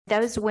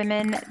Those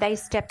women, they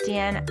stepped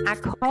in. I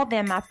call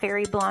them my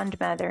fairy blonde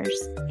mothers.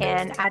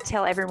 And I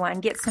tell everyone,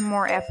 get some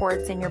more F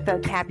words in your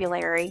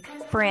vocabulary.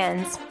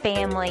 Friends,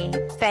 family,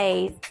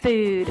 faith,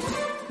 food.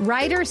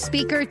 Writer,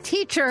 speaker,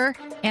 teacher,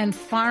 and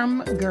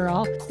farm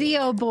girl,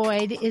 Theo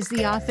Boyd is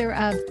the author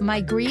of My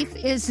Grief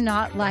Is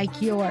Not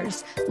Like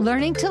Yours,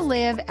 Learning to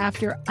Live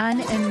After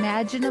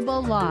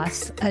Unimaginable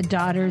Loss, A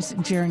Daughter's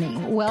Journey.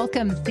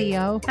 Welcome,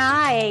 Theo.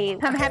 Hi,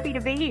 I'm happy to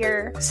be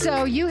here.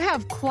 So you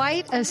have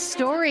quite a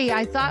story.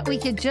 I thought we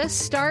could just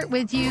start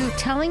with you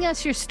telling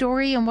us your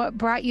story and what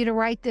brought you to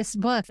write this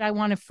book. I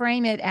want to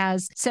frame it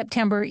as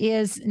September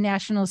is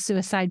National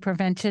Suicide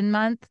Prevention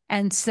Month.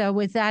 And so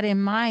with that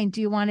in mind,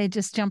 do you want to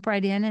just jump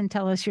right in and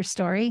tell us your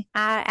story?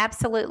 I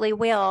absolutely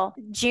will.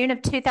 June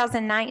of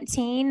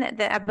 2019,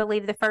 I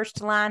believe the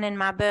first line in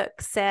my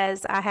book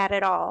says I had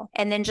it all.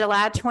 And then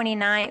July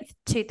 29th,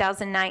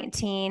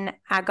 2019,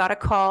 I got a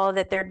call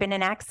that there had been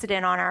an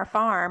accident on our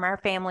farm, our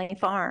family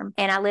farm.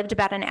 And I lived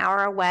about an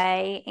hour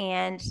away,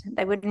 and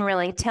they wouldn't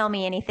really tell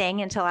me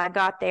anything until I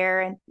got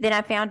there. And then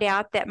I found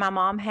out that my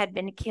mom had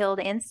been killed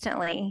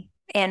instantly.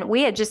 And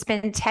we had just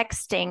been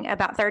texting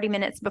about 30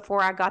 minutes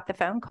before I got the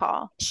phone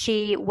call.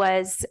 She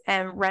was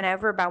run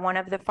over by one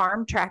of the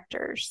farm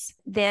tractors.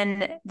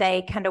 Then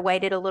they kind of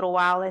waited a little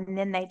while, and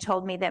then they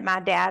told me that my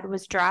dad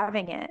was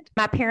driving it.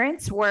 My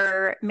parents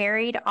were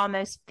married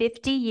almost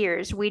 50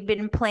 years. We'd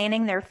been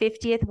planning their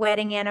 50th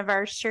wedding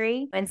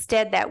anniversary.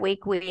 Instead, that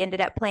week, we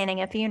ended up planning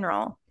a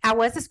funeral. I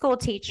was a school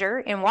teacher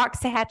in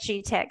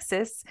Waxahachie,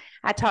 Texas.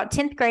 I taught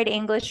 10th grade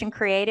English and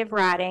creative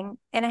writing,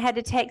 and I had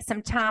to take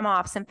some time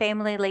off, some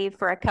family leave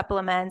for a couple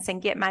of months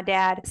and get my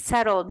dad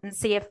settled and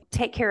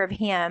take care of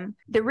him.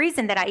 The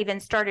reason that I even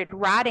started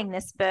writing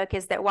this book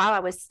is that while I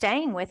was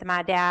staying with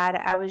my dad,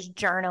 I was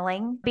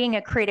journaling. Being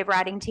a creative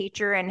writing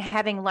teacher and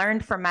having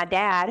learned from my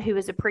dad, who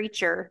was a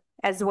preacher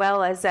as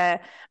well as a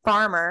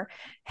farmer,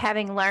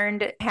 having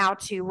learned how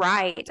to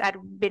write, I'd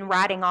been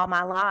writing all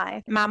my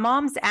life. My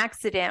mom's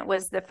accident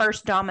was the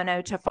first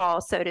domino to fall,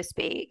 so to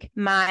speak.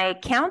 My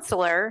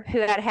counselor,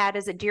 who I'd had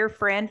as a dear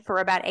friend for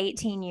about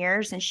 18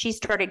 years, and she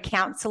started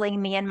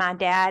counseling me and my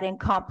dad in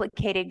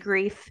complicated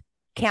grief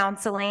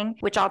counseling,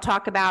 which I'll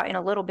talk about in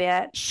a little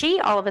bit. She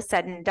all of a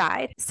sudden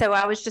died. So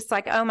I was just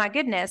like, oh my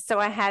goodness. So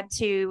I had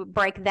to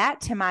break that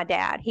to my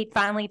dad. He'd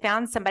finally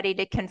found somebody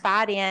to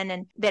confide in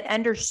and that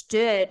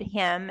understood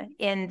him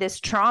in this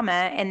trauma.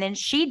 And then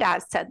she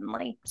dies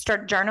suddenly.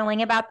 Start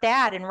journaling about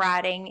that and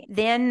writing.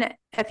 Then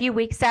a few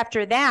weeks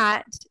after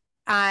that,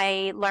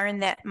 I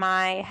learned that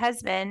my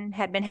husband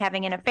had been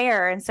having an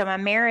affair, and so my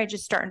marriage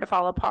is starting to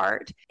fall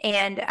apart.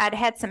 And I'd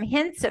had some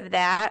hints of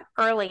that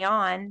early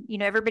on. You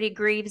know, everybody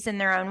grieves in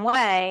their own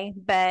way,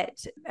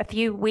 but a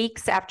few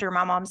weeks after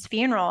my mom's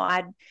funeral,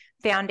 I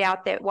found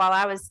out that while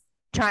I was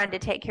trying to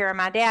take care of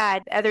my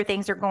dad, other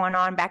things are going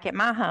on back at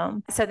my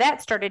home. So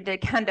that started to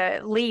kind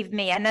of leave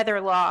me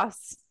another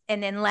loss.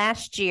 And then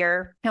last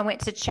year, I went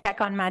to check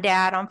on my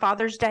dad on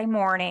Father's Day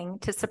morning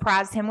to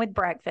surprise him with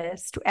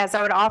breakfast, as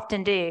I would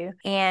often do.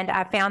 And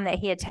I found that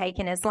he had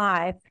taken his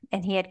life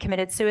and he had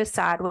committed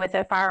suicide with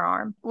a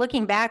firearm.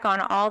 Looking back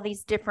on all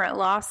these different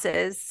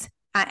losses,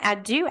 I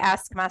do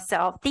ask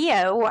myself,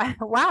 Theo,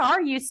 why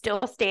are you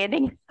still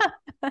standing?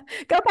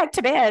 Go back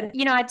to bed.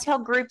 You know, I tell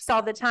groups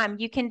all the time,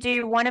 you can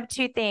do one of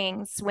two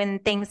things when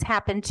things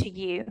happen to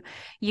you.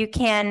 You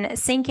can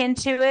sink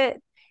into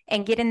it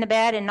and get in the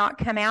bed and not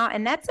come out.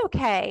 And that's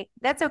okay.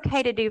 That's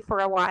okay to do for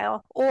a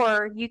while.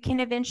 Or you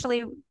can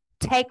eventually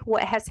take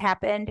what has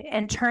happened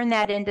and turn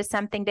that into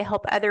something to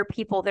help other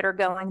people that are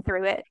going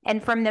through it.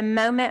 And from the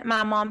moment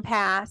my mom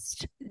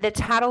passed, the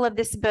title of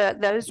this book,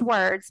 those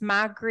words,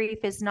 My Grief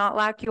Is Not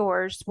Like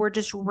Yours, were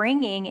just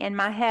ringing in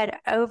my head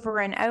over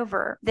and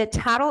over. The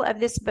title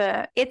of this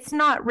book, it's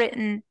not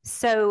written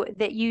so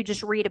that you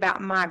just read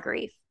about my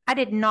grief. I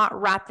did not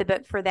write the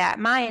book for that.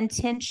 My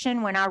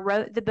intention when I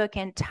wrote the book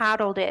and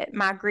titled it,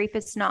 My Grief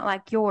Is Not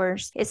Like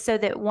Yours, is so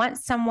that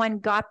once someone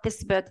got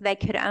this book, they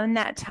could own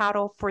that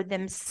title for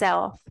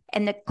themselves.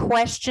 And the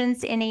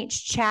questions in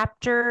each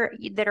chapter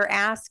that are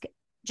asked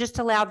just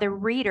allow the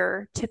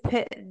reader to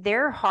put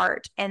their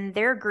heart and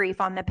their grief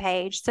on the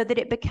page so that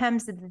it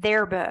becomes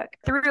their book.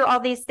 Through all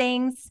these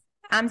things,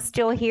 I'm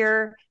still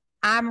here.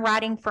 I'm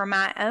writing for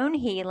my own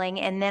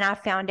healing. And then I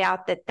found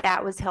out that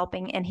that was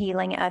helping and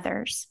healing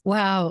others.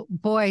 Wow,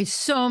 boy,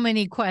 so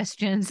many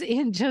questions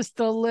in just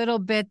the little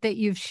bit that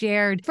you've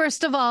shared.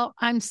 First of all,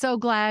 I'm so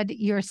glad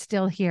you're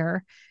still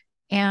here.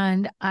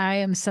 And I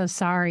am so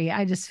sorry.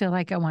 I just feel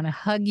like I want to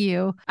hug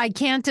you. I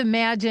can't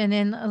imagine.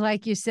 And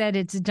like you said,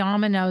 it's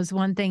dominoes,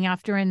 one thing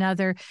after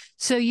another.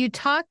 So you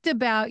talked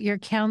about your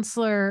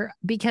counselor,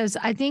 because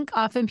I think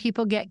often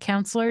people get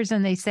counselors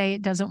and they say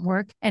it doesn't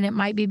work. And it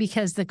might be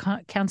because the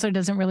counselor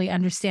doesn't really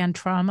understand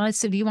trauma.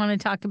 So do you want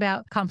to talk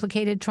about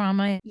complicated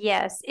trauma?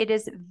 Yes, it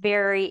is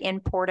very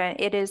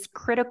important. It is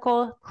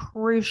critical,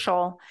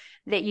 crucial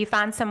that you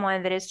find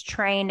someone that is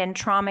trained in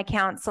trauma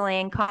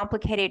counseling,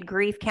 complicated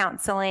grief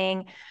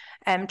counseling,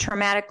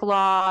 traumatic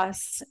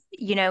loss.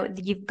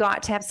 You've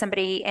got to have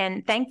somebody,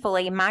 and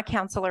thankfully my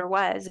counselor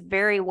was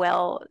very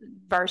well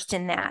versed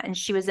in that, and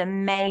she was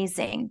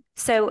amazing.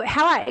 So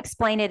how I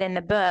explain it in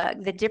the book,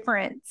 the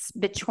difference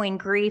between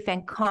grief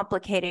and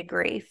complicated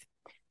grief.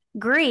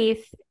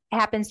 Grief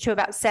happens to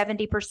about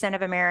 70%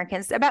 of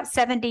Americans. I'd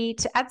say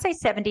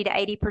 70 to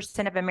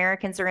 80% of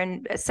Americans are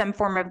in some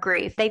form of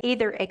grief. They've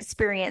either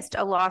experienced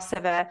a loss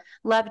of a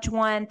loved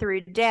one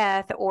through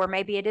death, or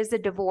maybe it is a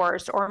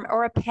divorce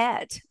or a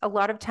pet. A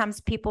lot of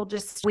times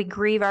we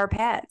grieve our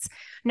pets.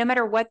 No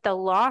matter what the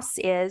loss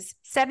is,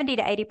 70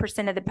 to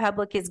 80% of the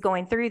public is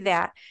going through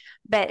that,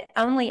 but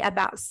only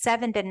about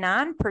 7 to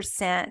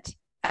 9%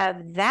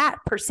 of that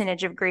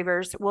percentage of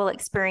grievers will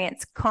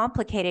experience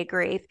complicated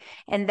grief.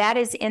 And that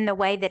is in the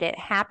way that it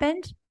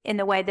happened, in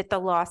the way that the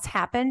loss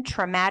happened,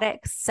 traumatic,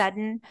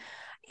 sudden,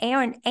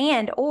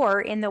 or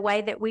in the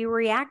way that we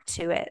react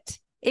to it.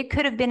 It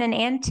could have been an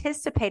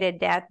anticipated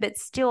death, but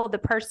still the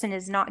person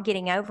is not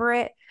getting over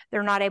it.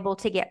 They're not able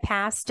to get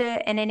past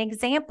it. And an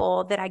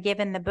example that I give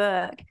in the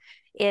book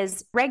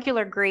is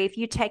regular grief.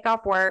 You take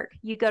off work,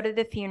 you go to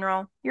the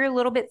funeral, you're a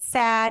little bit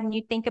sad and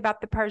you think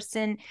about the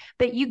person,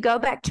 but you go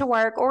back to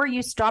work, or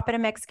you stop at a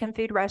Mexican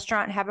food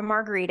restaurant and have a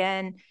margarita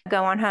and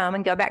go on home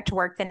and go back to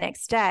work the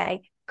next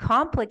day.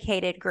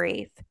 Complicated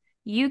grief,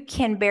 you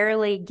can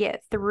barely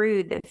get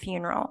through the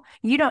funeral.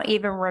 You don't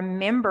even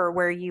remember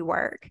where you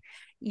work.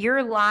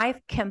 Your life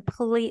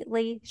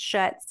completely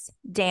shuts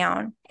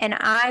down. And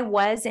I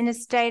was in a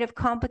state of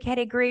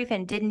complicated grief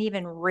and didn't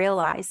even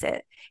realize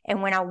it.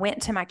 And when I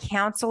went to my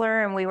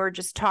counselor and we were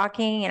just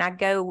talking, and I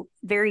go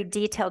very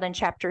detailed in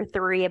chapter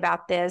 3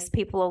 about this,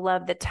 people will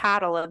love the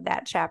title of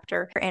that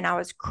chapter. And I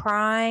was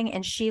crying,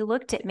 and she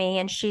looked at me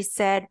and she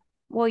said,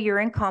 "Well, you're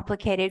in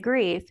complicated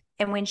grief."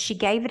 And when she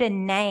gave it a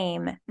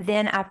name,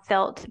 then I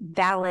felt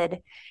valid.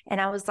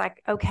 And I was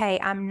like, okay,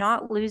 I'm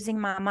not losing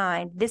my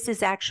mind. This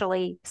is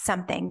actually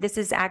something. This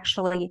is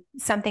actually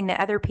something that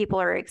other people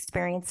are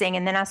experiencing.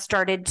 And then I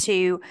started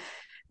to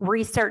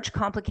research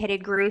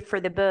complicated grief for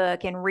the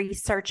book and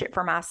research it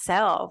for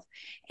myself,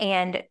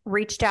 and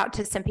reached out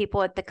to some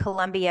people at the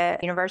Columbia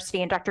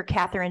University and Dr.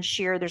 Catherine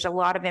Shear. There's a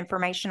lot of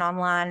information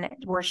online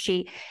where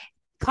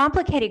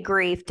complicated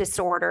grief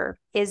disorder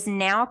is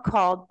now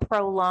called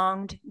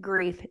prolonged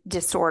grief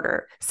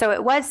disorder. So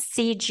it was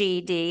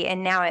CGD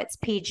and now it's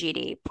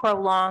PGD,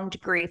 prolonged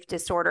grief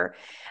disorder.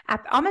 I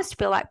almost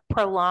feel like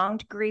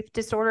prolonged grief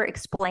disorder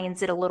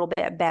explains it a little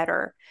bit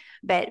better,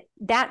 but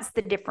that's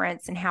the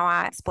difference in how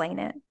I explain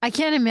it. I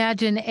can't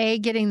imagine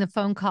getting the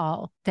phone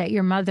call that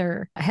your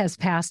mother has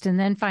passed and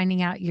then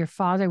finding out your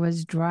father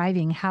was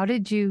driving. How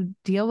did you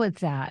deal with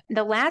that?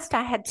 The last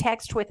I had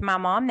text with my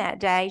mom that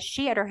day,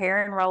 she had her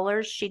hair in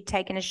rollers. She'd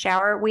taken a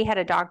shower. We had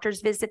a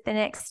doctor's visit the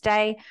next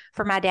day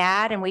for my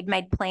dad, and we'd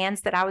made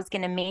plans that I was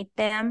going to meet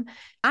them.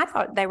 I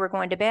thought they were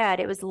going to bed.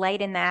 It was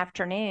late in the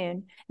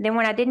afternoon. Then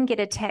when I didn't get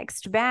a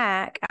text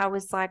back, I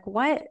was like,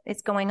 what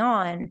is going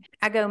on?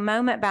 I go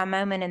moment by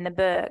moment in the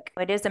book.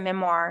 It is a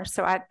memoir,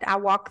 so I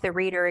walk the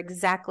reader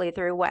exactly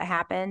through what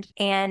happened.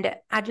 And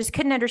I just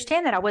couldn't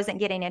understand that I wasn't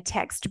getting a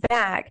text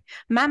back.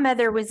 My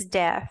mother was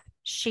deaf.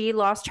 She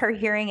lost her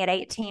hearing at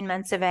 18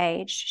 months of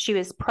age. She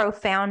was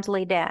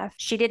profoundly deaf.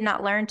 She did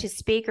not learn to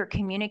speak or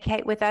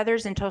communicate with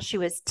others until she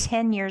was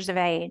 10 years of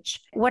age.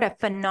 What a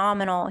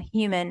phenomenal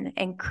human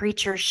and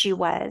creature she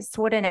was.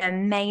 What an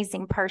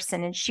amazing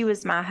person. And she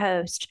was my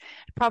host,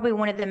 probably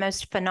one of the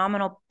most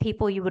phenomenal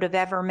people you would have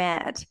ever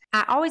met.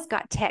 I always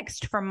got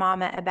text from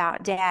Mama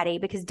about Daddy,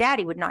 because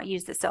Daddy would not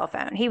use the cell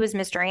phone. He was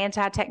Mr.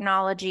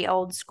 Anti-technology,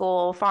 old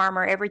school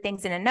farmer.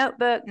 Everything's in a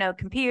notebook, no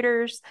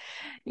computers.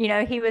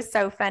 He was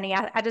so funny.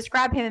 I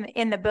describe him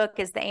in the book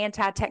as the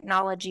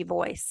anti-technology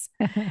voice.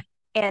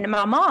 And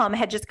my mom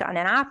had just gotten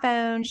an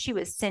iPhone. She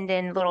was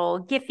sending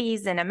little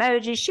giffies and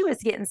emojis. She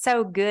was getting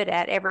so good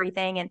at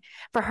everything. And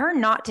for her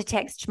not to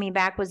text me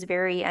back was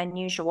very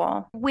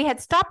unusual. We had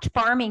stopped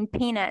farming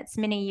peanuts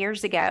many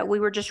years ago.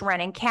 We were just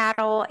running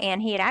cattle, and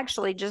he had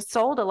actually just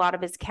sold a lot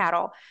of his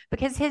cattle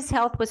because his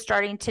health was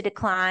starting to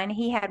decline.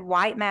 He had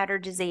white matter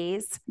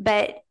disease,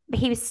 but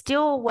he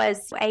still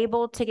was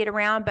able to get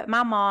around, but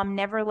my mom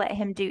never let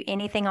him do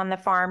anything on the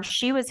farm.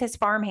 She was his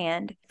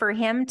farmhand. For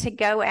him to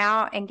go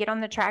out and get on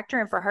the tractor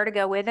and for her to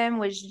go with him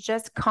was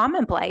just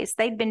commonplace.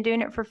 They'd been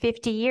doing it for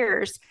 50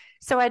 years.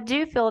 So I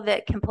do feel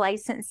that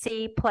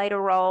complacency played a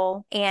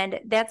role,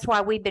 and that's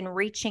why we've been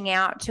reaching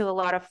out to a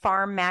lot of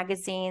farm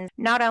magazines.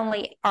 Not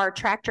only are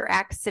tractor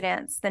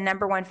accidents the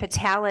number one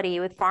fatality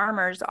with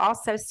farmers,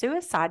 also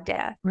suicide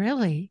death.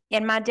 Really?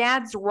 And my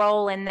dad's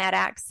role in that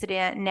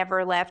accident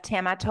never left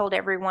him. I told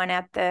everyone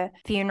at the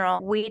funeral,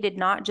 we did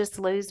not just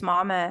lose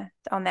Mama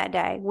on that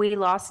day. We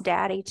lost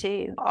Daddy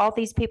too. All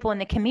these people in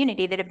the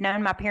community that have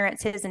known my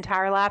parents his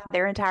entire life,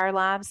 their entire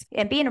lives.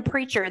 And being a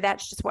preacher,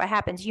 that's just what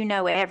happens. You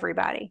know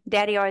everybody.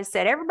 Daddy always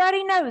said,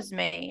 everybody knows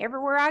me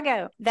everywhere I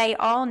go. They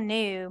all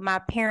knew my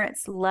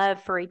parents'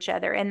 love for each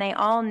other, and they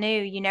all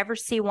knew you never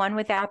see one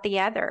without the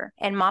other.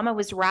 And Mama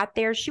was right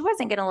there. She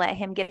wasn't going to let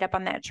him get up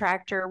on that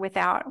tractor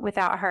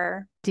without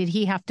her. Did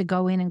he have to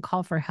go in and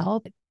call for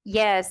help?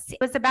 Yes, it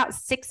was about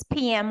 6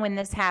 p.m. when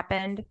this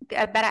happened,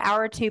 about an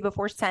hour or two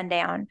before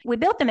sundown. We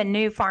built them a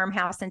new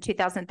farmhouse in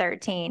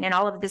 2013, and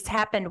all of this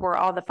happened where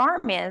all the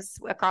farm is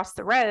across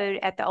the road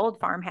at the old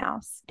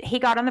farmhouse. He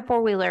got on the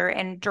four-wheeler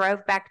and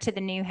drove back to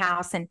the new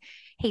house, and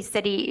he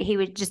said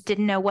just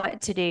didn't know what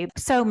to do.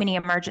 So many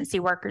emergency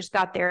workers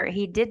got there.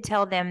 He did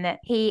tell them that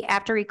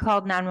after he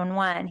called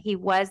 911, he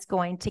was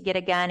going to get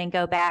a gun and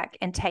go back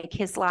and take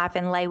his life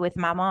and lay with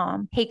my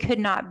mom. He could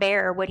not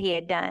bear what he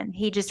had done.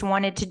 He just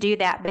wanted to do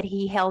that, but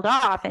he held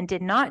off and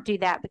did not do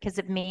that because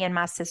of me and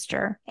my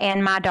sister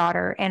and my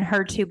daughter and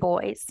her two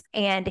boys.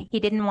 And he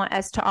didn't want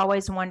us to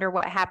always wonder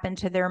what happened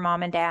to their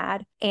mom and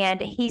dad.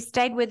 And he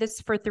stayed with us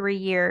for 3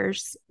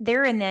 years.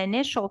 There in the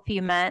initial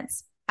few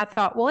months, I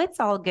thought, well,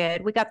 it's all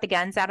good. We got the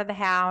guns out of the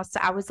house.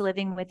 I was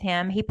living with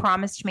him. He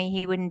promised me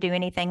he wouldn't do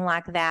anything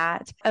like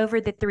that.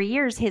 Over the 3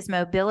 years, his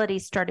mobility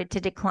started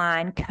to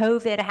decline.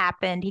 COVID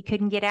happened. He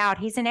couldn't get out.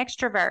 He's an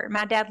extrovert.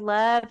 My dad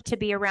loved to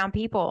be around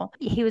people.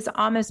 He was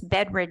almost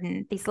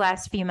bedridden these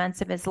last few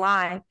months of his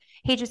life.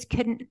 He just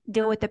couldn't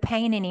deal with the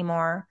pain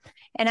anymore.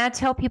 And I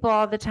tell people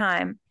all the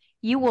time,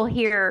 you will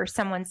hear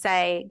someone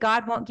say,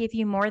 God won't give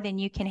you more than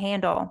you can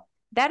handle.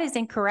 That is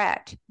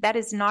incorrect. That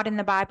is not in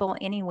the Bible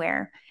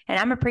anywhere. And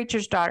I'm a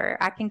preacher's daughter.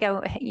 I can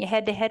go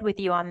head to head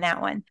with you on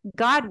that one.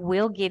 God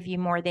will give you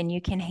more than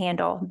you can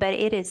handle, but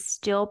it is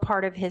still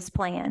part of his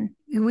plan.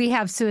 We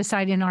have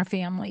suicide in our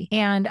family.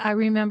 And I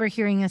remember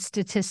hearing a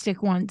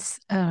statistic once.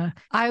 I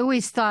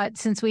always thought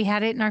since we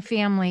had it in our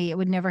family, it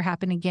would never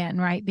happen again,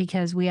 right?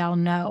 Because we all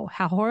know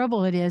how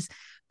horrible it is.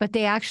 But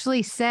they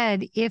actually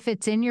said, if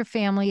it's in your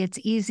family, it's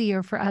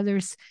easier for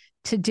others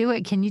to do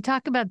it. Can you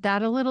talk about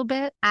that a little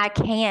bit? I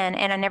can,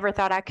 and I never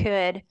thought I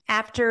could.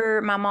 After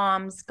my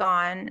mom's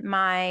gone,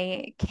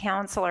 my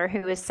counselor,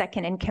 who is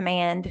second in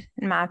command,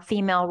 my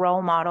female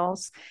role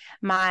models,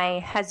 my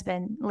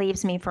husband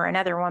leaves me for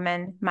another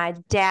woman, my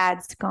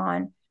dad's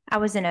gone. I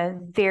was in a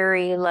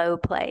very low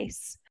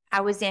place. I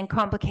was in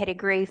complicated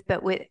grief,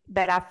 but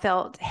I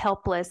felt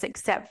helpless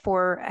except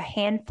for a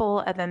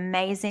handful of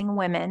amazing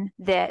women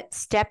that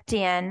stepped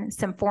in,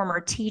 some former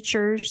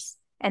teachers,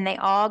 and they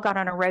all got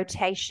on a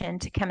rotation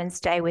to come and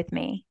stay with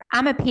me.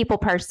 I'm a people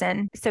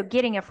person, so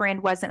getting a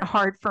friend wasn't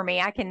hard for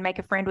me. I can make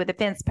a friend with a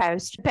fence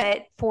post.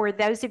 But for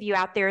those of you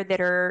out there that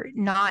are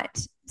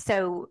not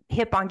so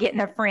hip on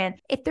getting a friend,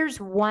 if there's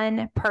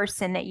one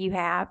person that you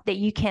have that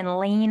you can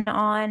lean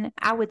on,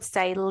 I would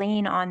say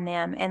lean on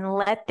them and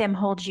let them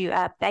hold you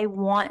up. They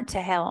want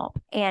to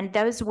help. And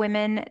those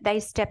women, they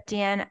stepped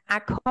in. I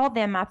call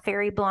them my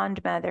fairy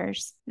blonde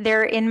mothers.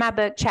 They're in my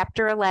book.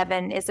 Chapter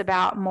 11 is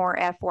about more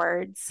F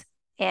words.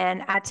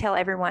 And I tell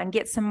everyone,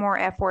 get some more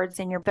F words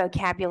in your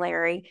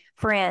vocabulary: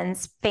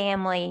 friends,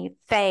 family,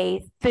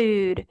 faith,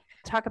 food.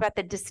 Talk about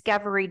the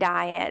discovery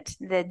diet,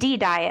 the D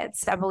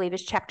diets, I believe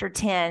is chapter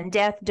 10,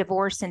 death,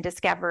 divorce, and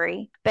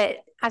discovery. But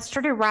I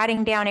started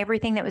writing down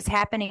everything that was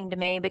happening to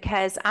me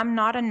because I'm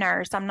not a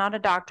nurse. I'm not a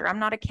doctor. I'm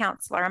not a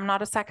counselor. I'm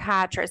not a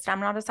psychiatrist. I'm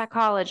not a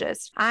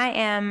psychologist. I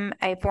am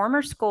a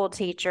former school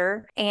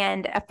teacher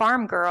and a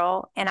farm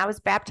girl, and I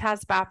was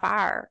baptized by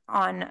fire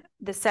on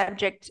the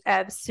subject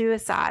of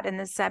suicide and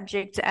the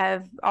subject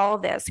of all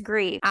this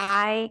grief.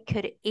 I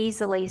could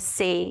easily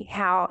see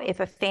how if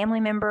a family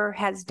member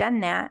has done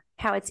that,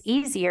 how it's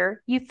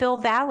easier. You feel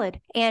valid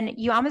and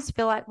you almost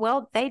feel like,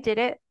 well, they did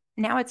it.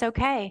 Now it's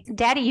okay.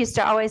 Daddy used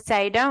to always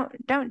say, don't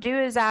do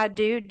as I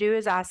do, do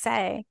as I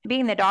say.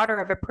 Being the daughter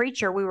of a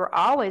preacher, we were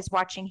always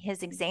watching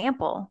his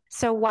example.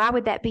 So why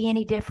would that be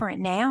any different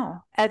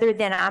now? Other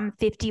than I'm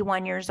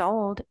 51 years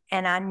old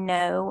and I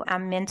know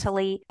I'm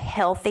mentally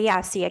healthy.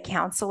 I see a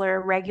counselor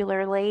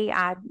regularly.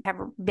 I have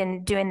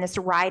been doing this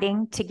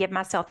writing to give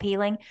myself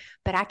healing,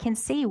 but I can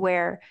see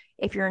where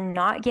if you're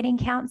not getting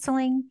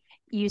counseling,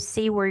 you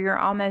see where you're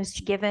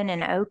almost given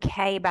an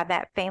okay by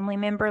that family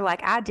member,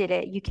 like I did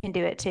it, you can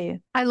do it too.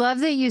 I love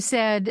that you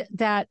said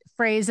that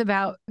phrase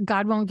about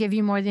God won't give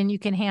you more than you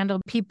can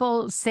handle.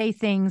 People say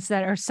things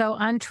that are so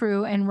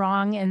untrue and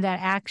wrong and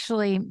that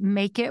actually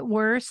make it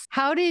worse.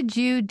 How did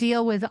you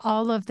deal with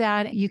all of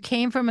that? You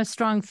came from a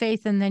strong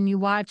faith and then you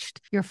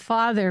watched your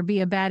father be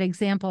a bad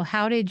example.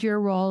 How did your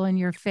role and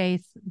your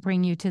faith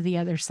bring you to the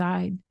other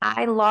side?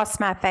 I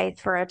lost my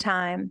faith for a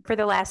time. For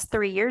the last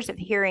 3 years of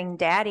hearing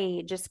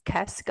Daddy just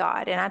cuss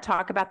God, and I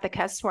talk about the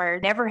cuss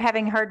word, never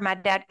having heard my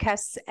dad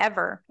cuss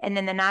ever. And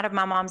then the night of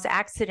my mom's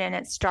accident,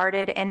 it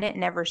started and it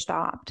never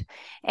stopped.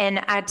 And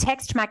I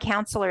texted my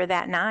counselor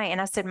that night and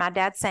I said, my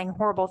dad's saying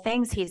horrible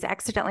things. He's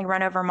accidentally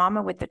run over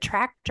mama with the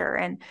tractor.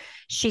 And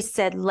she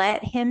said,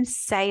 let him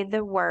say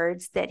the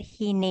words that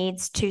he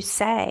needs to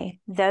say.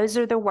 Those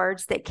are the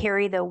words that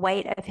carry the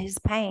weight of his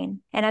pain.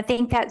 And I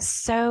think that's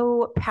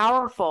so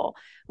powerful.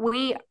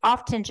 we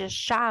often just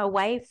shy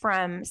away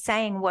from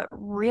saying what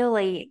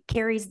really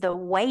carries the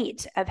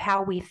weight of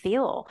how we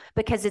feel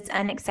because it's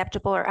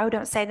unacceptable or, oh,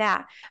 don't say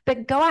that.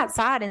 But go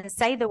outside and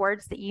say the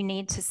words that you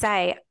need to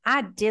say.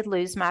 I did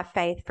lose my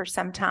faith for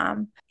some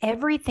time.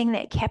 Everything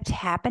that kept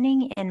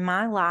happening in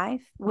my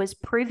life was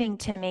proving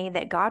to me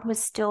that God was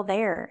still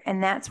there.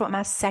 And that's what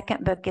my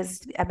second book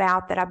is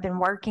about that I've been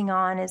working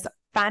on, is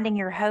finding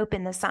your hope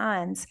in the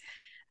signs.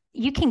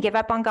 You can give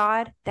up on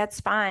God,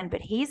 that's fine, but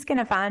He's going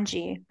to find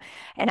you.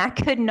 And I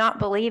could not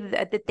believe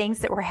that the things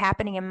that were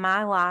happening in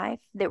my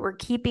life that were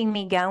keeping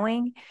me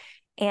going.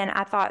 And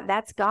I thought,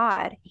 that's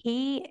God.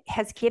 He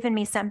has given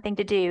me something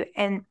to do.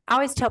 And I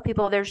always tell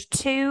people there's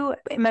two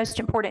most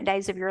important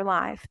days of your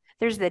life.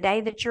 There's the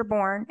day that you're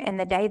born and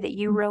the day that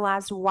you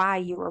realize why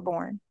you were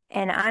born.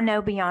 And I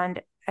know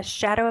beyond a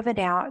shadow of a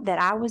doubt that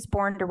I was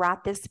born to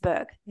write this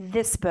book.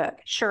 This book.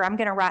 Sure, I'm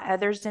going to write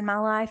others in my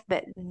life,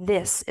 but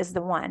this is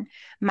the one.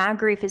 My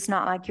grief is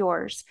not like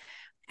yours.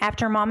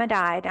 After Mama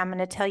died, I'm going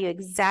to tell you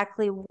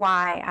exactly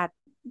why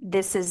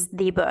this is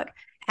the book.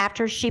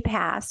 After she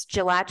passed,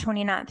 July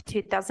 29th,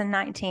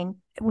 2019,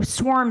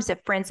 swarms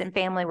of friends and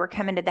family were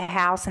coming to the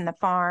house and the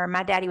farm.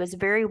 My daddy was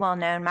very well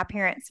known. My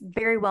parents,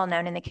 very well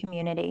known in the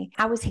community.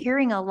 I was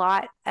hearing a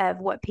lot of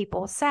what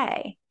people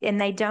say, and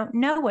they don't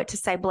know what to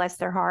say, bless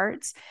their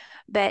hearts.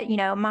 But,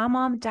 my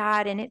mom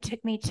died, and it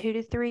took me 2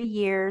 to 3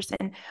 years.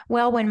 And,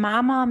 well, when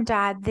my mom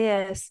died,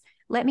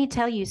 let me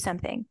tell you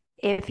something.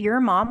 If your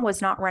mom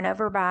was not run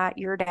over by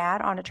your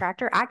dad on a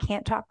tractor, I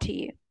can't talk to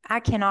you. I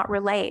cannot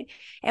relate.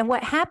 And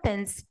what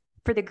happens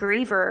for the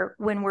griever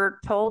when we're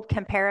told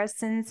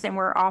comparisons and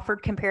we're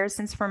offered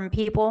comparisons from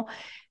people,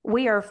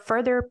 we are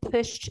further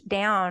pushed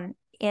down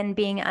in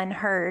being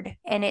unheard.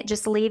 And it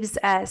just leaves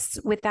us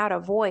without a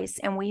voice.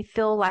 And we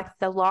feel like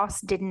the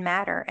loss didn't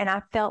matter. And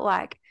I felt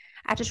like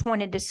I just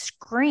wanted to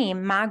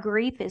scream, my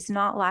grief is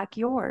not like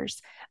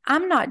yours.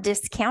 I'm not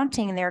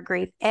discounting their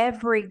grief.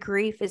 Every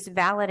grief is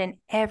valid and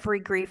every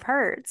grief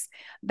hurts.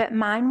 But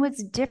mine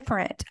was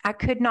different. I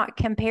could not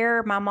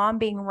compare my mom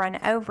being run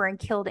over and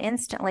killed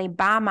instantly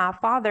by my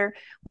father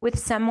with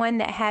someone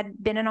that had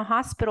been in a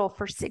hospital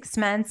for 6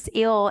 months,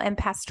 ill, and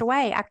passed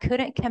away. I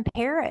couldn't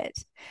compare it.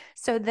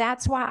 So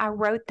that's why I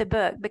wrote the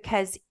book,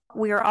 because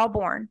we are all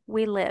born,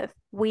 we live,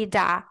 we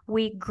die,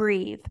 we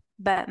grieve.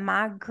 But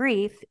my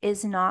grief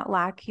is not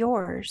like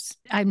yours.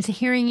 I'm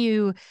hearing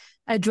you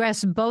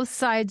address both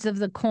sides of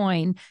the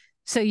coin.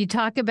 So you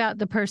talk about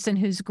the person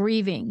who's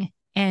grieving,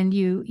 and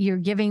you're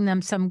giving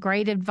them some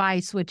great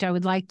advice, which I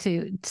would like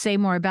to say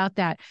more about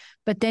that.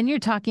 But then you're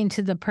talking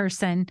to the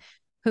person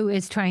who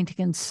is trying to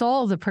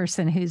console the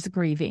person who's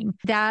grieving.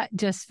 That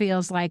just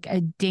feels like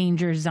a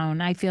danger zone.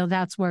 I feel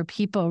that's where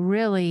people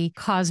really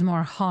cause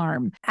more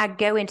harm. I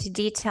go into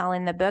detail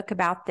in the book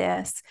about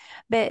this,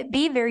 but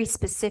be very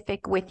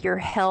specific with your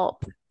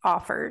help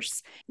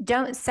offers.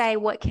 Don't say,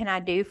 what can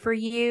I do for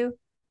you?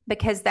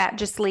 Because that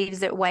just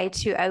leaves it way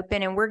too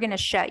open, and we're going to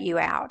shut you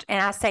out.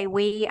 And I say,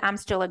 I'm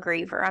still a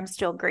griever. I'm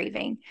still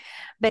grieving.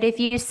 But if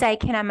you say,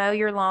 can I mow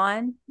your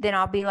lawn? Then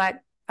I'll be like,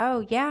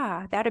 oh,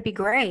 yeah, that'd be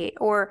great.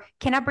 Or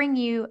can I bring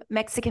you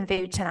Mexican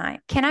food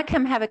tonight? Can I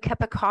come have a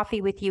cup of coffee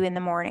with you in the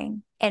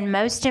morning? And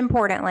most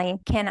importantly,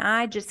 can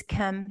I just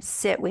come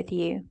sit with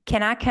you?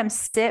 Can I come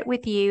sit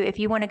with you? If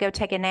you want to go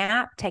take a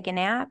nap, take a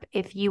nap.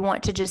 If you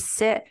want to just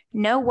sit,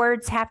 no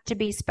words have to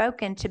be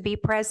spoken to be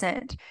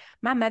present.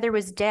 My mother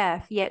was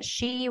deaf, yet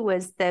she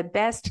was the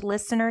best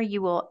listener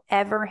you will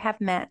ever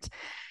have met.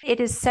 It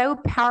is so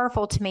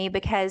powerful to me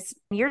because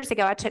years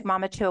ago, I took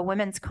Mama to a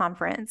women's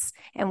conference,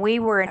 and we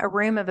were in a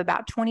room of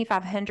about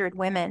 2,500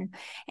 women,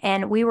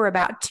 and we were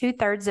about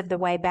 2/3 of the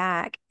way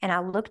back. And I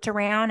looked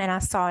around and I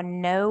saw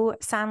no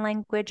sign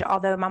language.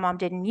 Although my mom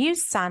didn't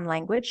use sign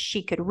language,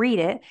 she could read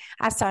it.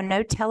 I saw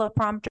no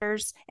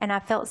teleprompters, and I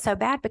felt so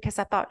bad because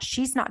I thought,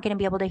 she's not going to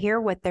be able to hear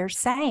what they're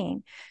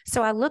saying.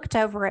 So I looked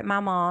over at my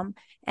mom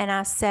and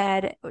I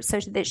said, so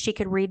that she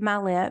could read my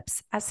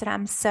lips, I said,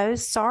 I'm so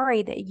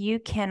sorry that you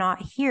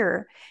cannot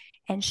hear.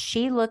 And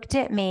she looked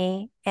at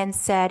me and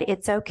said,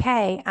 it's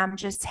okay. I'm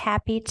just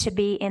happy to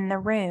be in the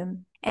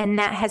room. And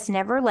that has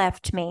never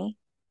left me.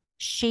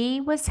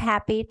 She was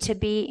happy to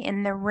be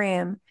in the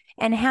room.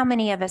 And how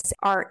many of us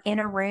are in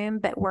a room,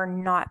 but we're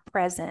not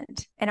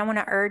present? And I want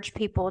to urge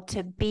people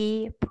to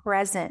be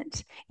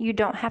present. You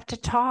don't have to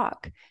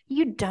talk.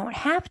 You don't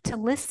have to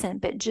listen,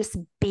 but just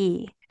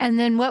be. And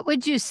then what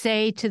would you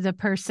say to the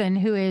person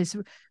who is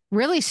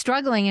really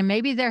struggling, and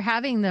maybe they're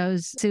having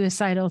those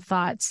suicidal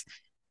thoughts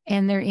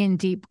and they're in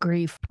deep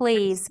grief?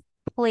 Please,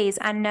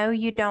 I know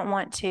you don't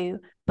want to.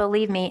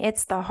 Believe me,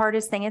 it's the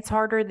hardest thing. It's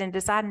harder than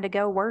deciding to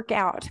go work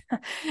out.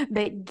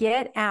 But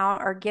get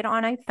out or get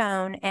on a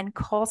phone and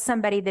call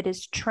somebody that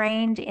is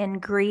trained in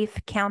grief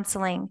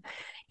counseling.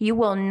 You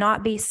will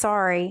not be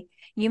sorry.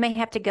 You may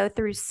have to go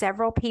through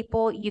several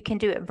people. You can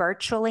do it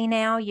virtually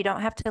now. You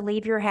don't have to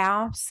leave your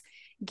house.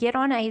 Get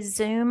on a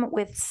Zoom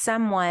with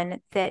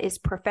someone that is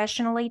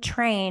professionally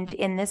trained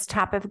in this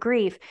type of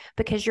grief,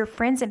 because your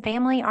friends and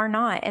family are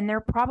not, and they're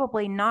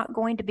probably not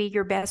going to be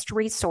your best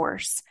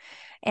resource.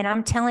 And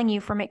I'm telling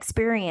you from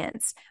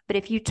experience, but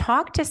if you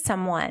talk to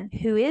someone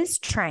who is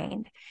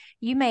trained,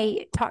 you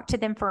may talk to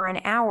them for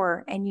an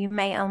hour and you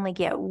may only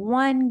get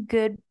one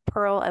good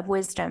pearl of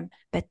wisdom,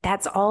 but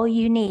that's all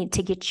you need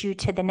to get you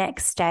to the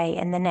next day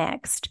and the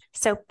next.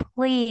 So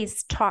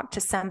please talk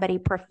to somebody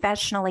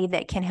professionally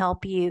that can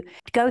help you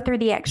go through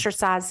the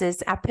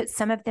exercises. I put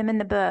some of them in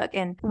the book,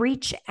 and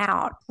reach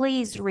out.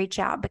 Please reach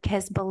out,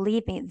 because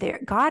believe me,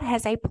 God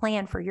has a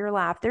plan for your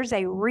life. There's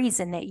a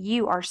reason that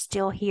you are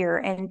still here,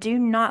 and do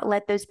not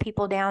let those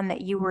people down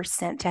that you were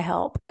sent to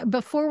help.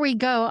 Before we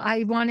go,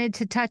 I wanted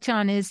to touch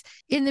on is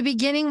in the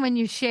beginning when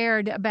you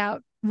shared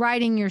about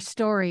writing your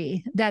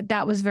story,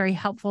 that was very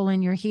helpful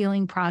in your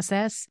healing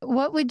process.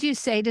 What would you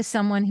say to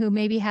someone who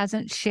maybe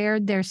hasn't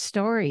shared their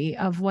story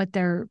of what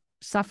they're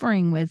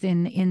suffering with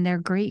in their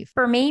grief?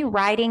 For me,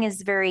 writing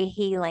is very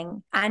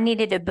healing. I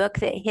needed a book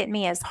that hit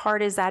me as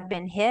hard as I'd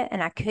been hit,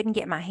 and I couldn't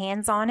get my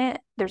hands on it.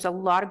 There's a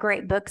lot of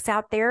great books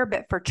out there,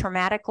 but for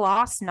traumatic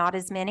loss, not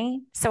as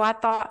many. So I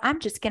thought, I'm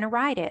just going to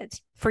write it.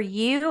 For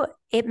you,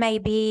 it may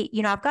be,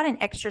 I've got an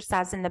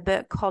exercise in the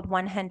book called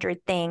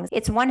 100 Things.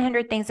 It's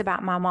 100 things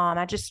about my mom.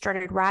 I just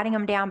started writing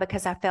them down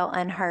because I felt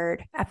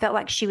unheard. I felt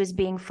like she was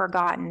being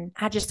forgotten.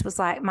 I just was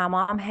like, my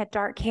mom had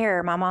dark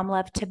hair. My mom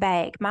loved to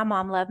bake. My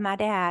mom loved my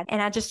dad.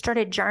 And I just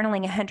started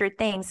journaling 100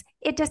 things.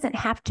 It doesn't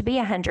have to be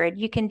 100.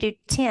 You can do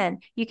 10.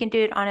 You can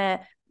do it on a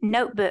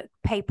notebook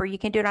paper. You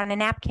can do it on a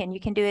napkin. You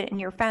can do it in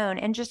your phone,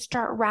 and just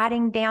start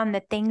writing down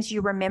the things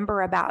you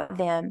remember about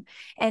them.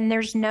 And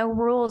there's no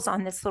rules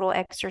on this little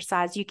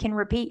exercise. You can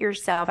repeat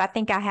yourself. I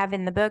think I have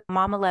in the book,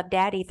 Mama Loved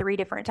Daddy 3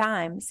 different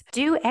times.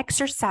 Do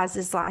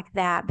exercises like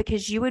that,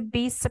 because you would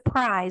be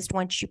surprised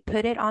once you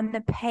put it on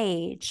the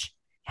page,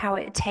 how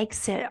it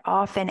takes it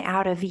off and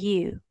out of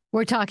you.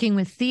 We're talking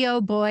with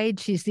Theo Boyd.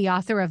 She's the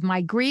author of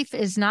My Grief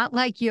Is Not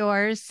Like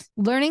Yours,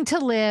 Learning to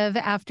Live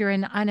After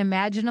an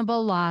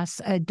Unimaginable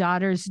Loss, A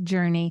Daughter's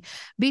Journey.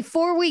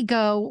 Before we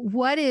go,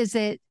 what is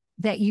it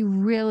that you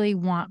really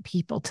want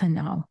people to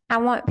know? I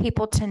want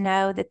people to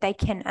know that they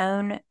can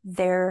own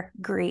their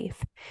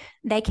grief.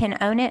 They can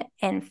own it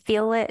and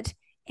feel it.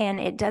 And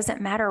it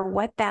doesn't matter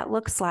what that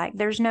looks like.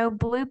 There's no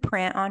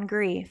blueprint on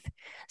grief.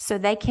 So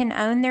they can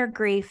own their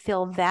grief,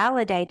 feel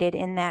validated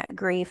in that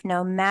grief,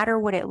 no matter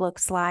what it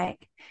looks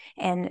like,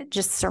 and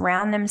just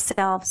surround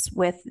themselves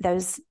with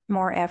those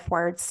more F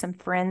words, some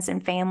friends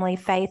and family,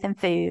 faith, and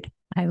food.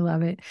 I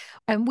love it.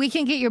 And we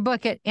can get your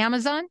book at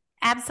Amazon?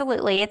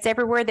 Absolutely. It's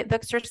everywhere that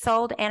books are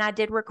sold, and I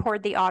did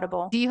record the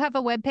Audible. Do you have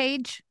a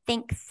webpage?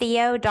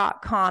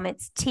 thinktheo.com.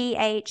 It's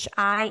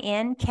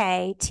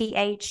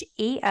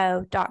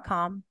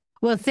ThinkTheo.com.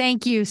 Well,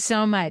 thank you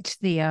so much,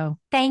 Theo.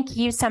 Thank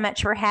you so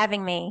much for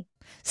having me.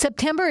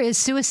 September is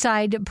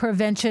Suicide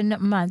Prevention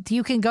Month.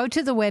 You can go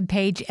to the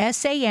webpage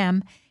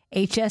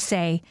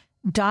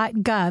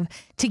samhsa.gov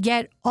to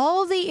get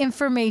all the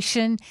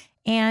information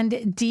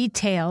and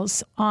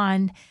details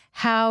on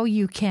how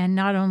you can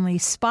not only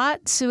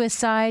spot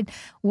suicide,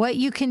 what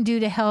you can do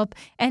to help,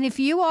 and if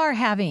you are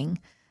having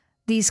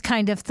these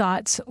kind of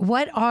thoughts,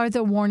 what are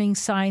the warning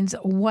signs?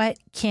 What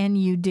can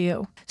you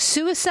do?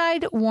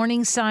 Suicide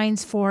warning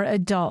signs for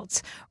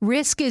adults.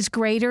 Risk is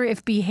greater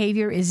if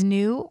behavior is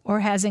new or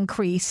has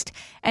increased,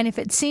 and if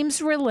it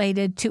seems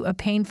related to a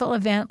painful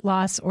event,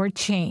 loss, or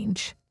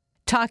change.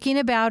 Talking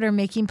about or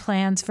making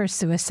plans for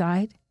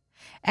suicide.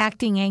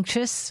 Acting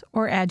anxious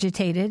or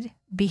agitated,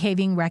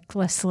 behaving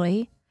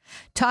recklessly.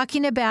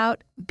 Talking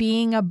about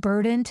being a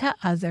burden to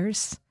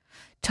others.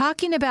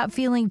 Talking about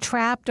feeling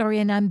trapped or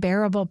in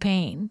unbearable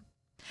pain.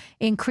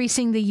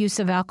 Increasing the use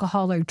of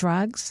alcohol or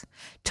drugs.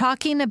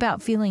 Talking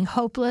about feeling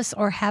hopeless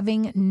or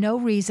having no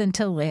reason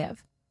to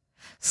live.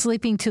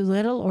 Sleeping too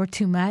little or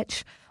too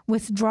much.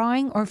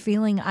 Withdrawing or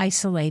feeling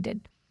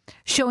isolated.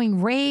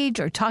 Showing rage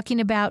or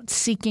talking about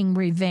seeking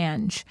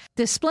revenge.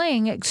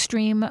 Displaying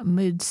extreme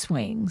mood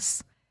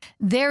swings.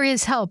 There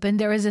is help, and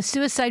there is a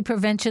suicide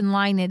prevention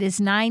line. It is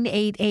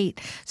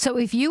 988. So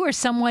if you or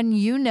someone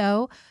you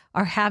know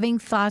are having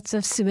thoughts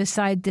of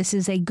suicide, this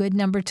is a good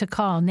number to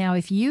call. Now,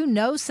 if you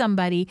know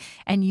somebody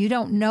and you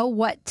don't know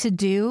what to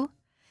do,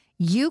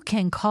 you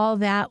can call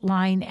that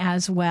line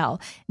as well,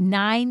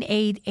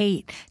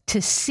 988,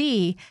 to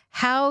see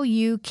how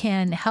you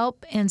can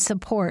help and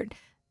support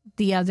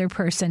the other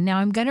person. Now,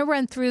 I'm going to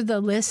run through the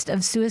list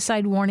of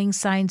suicide warning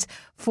signs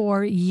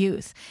for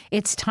youth.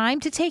 It's time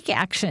to take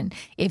action.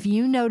 If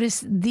you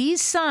notice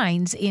these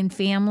signs in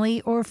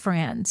family or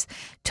friends,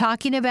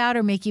 talking about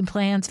or making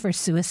plans for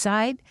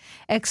suicide,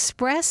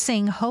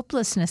 expressing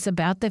hopelessness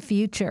about the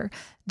future,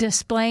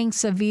 displaying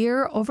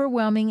severe,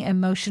 overwhelming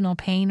emotional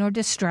pain or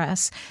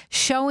distress,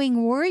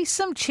 showing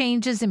worrisome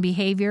changes in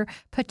behavior,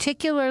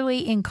 particularly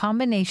in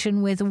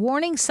combination with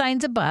warning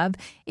signs above,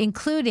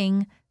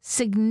 including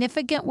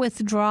significant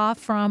withdrawal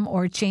from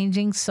or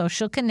changing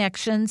social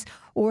connections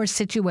or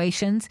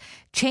situations,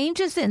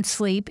 changes in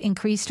sleep,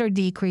 increased or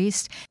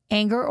decreased,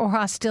 anger or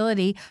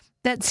hostility,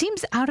 that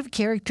seems out of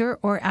character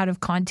or out of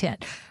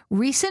content.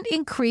 Recent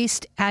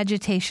increased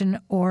agitation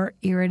or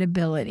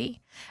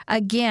irritability.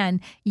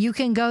 Again, you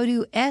can go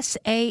to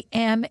samhsa.gov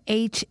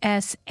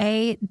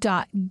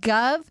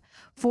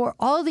for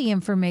all the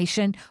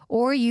information,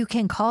 or you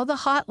can call the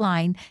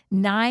hotline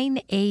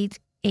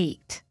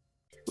 988.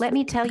 Let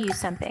me tell you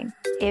something.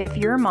 If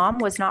your mom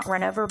was not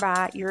run over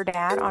by your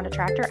dad on a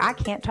tractor, I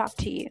can't talk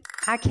to you.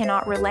 I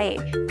cannot relate.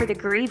 For the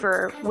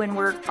griever, when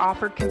we're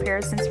offered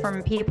comparisons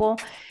from people,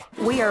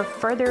 we are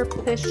further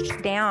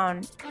pushed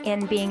down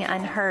in being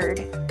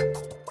unheard.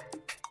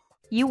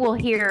 You will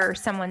hear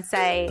someone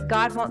say,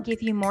 God won't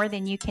give you more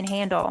than you can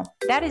handle.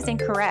 That is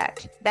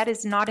incorrect. That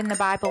is not in the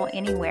Bible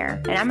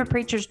anywhere. And I'm a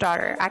preacher's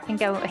daughter. I can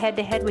go head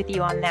to head with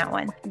you on that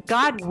one.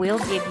 God will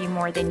give you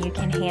more than you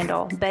can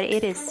handle, but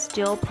it is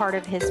still part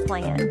of his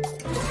plan.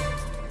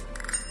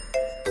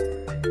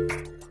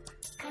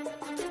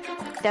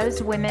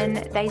 Those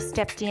women, they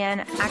stepped in.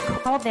 I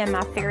call them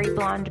my fairy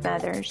blonde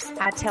mothers.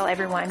 I tell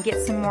everyone, get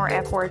some more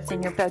F words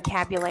in your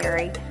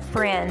vocabulary.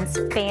 Friends,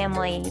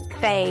 family,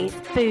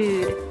 faith,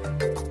 food.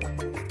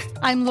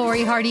 I'm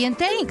Lori Hardy, and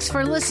thanks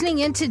for listening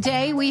in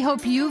today. We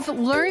hope you've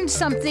learned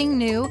something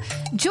new.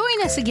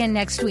 Join us again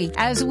next week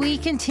as we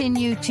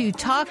continue to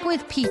talk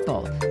with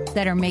people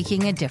that are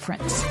making a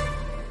difference.